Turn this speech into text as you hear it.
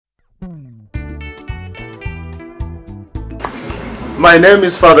My name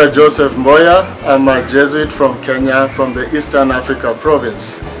is Father Joseph Mboya. I'm a Jesuit from Kenya, from the Eastern Africa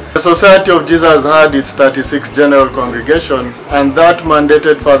province. The Society of Jesus had its 36th General Congregation, and that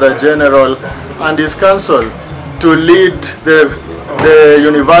mandated Father General and his council to lead the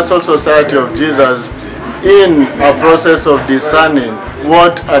Universal Society of Jesus in a process of discerning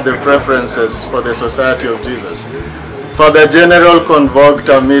what are the preferences for the Society of Jesus. Father General convoked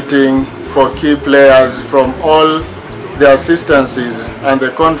a meeting for key players from all the assistances and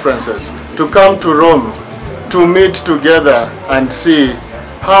the conferences to come to Rome to meet together and see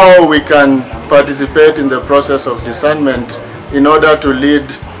how we can participate in the process of discernment in order to lead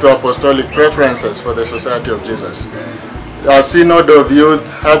to apostolic preferences for the Society of Jesus. A synod of youth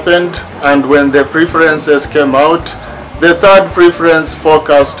happened, and when the preferences came out, the third preference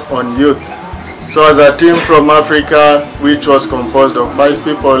focused on youth. So as a team from Africa, which was composed of 5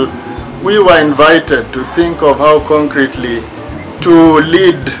 people, we were invited to think of how concretely to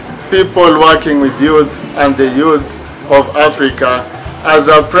lead people working with youth and the youth of Africa as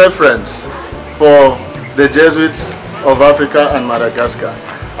a preference for the Jesuits of Africa and Madagascar.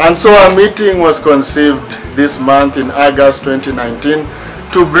 And so a meeting was conceived this month in August 2019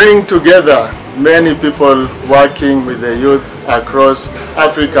 to bring together many people working with the youth across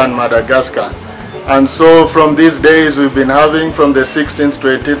Africa and Madagascar. And so from these days we've been having, from the 16th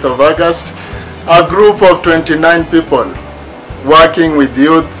to 18th of August, a group of 29 people working with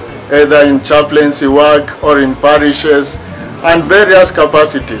youth, either in chaplaincy work or in parishes and various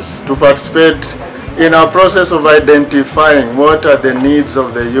capacities, to participate in a process of identifying what are the needs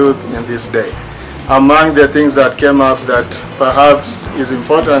of the youth in this day. Among the things that came up that perhaps is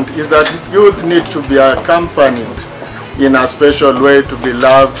important is that youth need to be accompanied in a special way, to be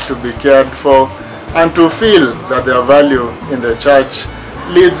loved, to be cared for, and to feel that their value in the church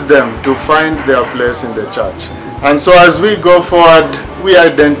leads them to find their place in the church. And so as we go forward, we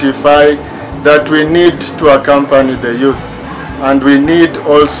identify that we need to accompany the youth, and we need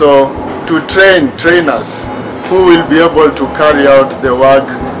also to train trainers who will be able to carry out the work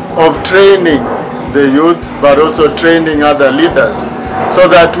of training the youth, but also training other leaders,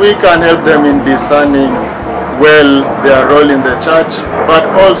 so that we can help them in discerning well their role in the church, but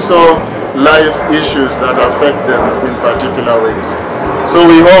also life issues that affect them in particular ways. So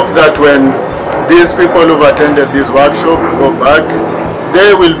we hope that when these people who've attended this workshop go back,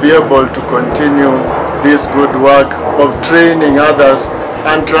 they will be able to continue this good work of training others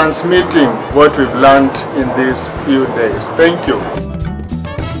and transmitting what we've learned in these few days. Thank you.